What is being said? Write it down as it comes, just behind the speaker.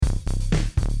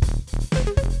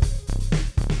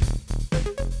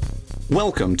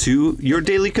Welcome to your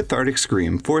Daily Cathartic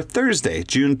Scream for Thursday,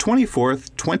 June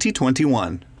 24th,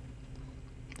 2021.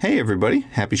 Hey everybody,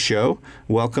 happy show.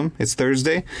 Welcome. It's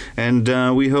Thursday,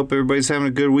 and we hope everybody's having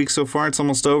a good week so far. It's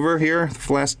almost over here,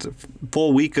 the last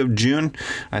full week of June.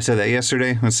 I said that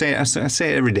yesterday. I say it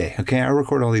every day, okay? I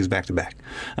record all these back to back.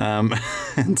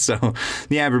 And so,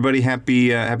 yeah, everybody,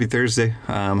 happy Thursday.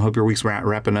 Hope your week's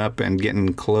wrapping up and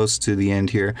getting close to the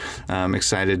end here.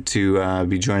 Excited to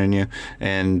be joining you,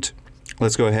 and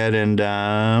let's go ahead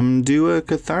and do a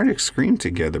cathartic scream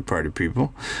together, party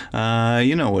people.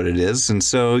 You know what it is. And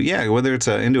so, yeah, whether it's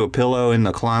into a pillow, in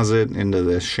the closet, into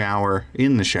the shower,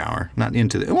 not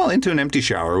into into an empty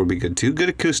shower would be good too. Good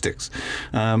acoustics.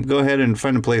 Go ahead and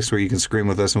find a place where you can scream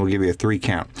with us, and we'll give you a 3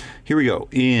 count. Here we go.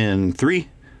 In 3,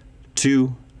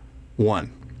 2,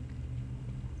 1.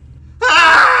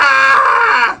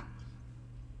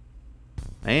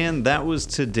 And that was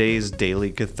today's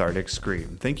Daily Cathartic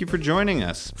Scream. Thank you for joining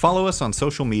us. Follow us on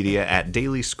social media at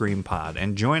Daily Scream Pod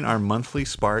and join our monthly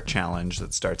SPAR challenge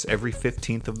that starts every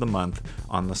 15th of the month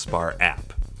on the SPAR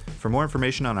app. For more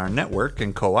information on our network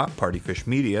and co-op, Partyfish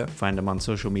Media, find them on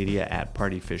social media at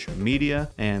Partyfish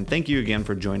Media. And thank you again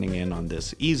for joining in on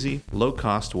this easy,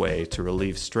 low-cost way to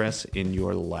relieve stress in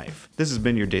your life. This has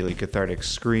been your Daily Cathartic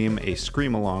Scream, a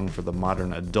scream-along for the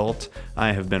modern adult.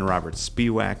 I have been Robert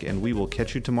Spiewak, and we will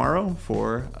catch you tomorrow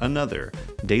for another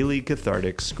Daily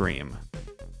Cathartic Scream.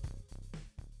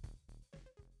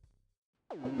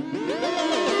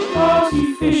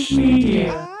 Partyfish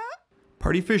Media.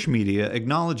 Partyfish Media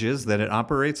acknowledges that it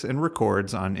operates and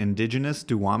records on indigenous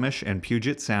Duwamish and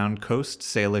Puget Sound Coast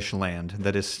Salish land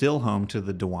that is still home to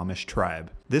the Duwamish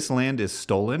tribe. This land is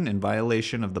stolen in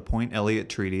violation of the Point Elliott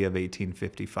Treaty of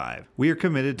 1855. We are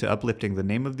committed to uplifting the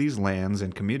name of these lands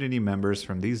and community members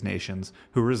from these nations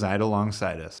who reside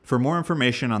alongside us. For more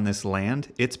information on this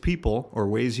land, its people, or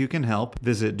ways you can help,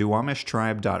 visit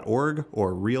duwamishtribe.org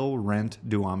or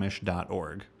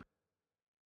realrentduwamish.org.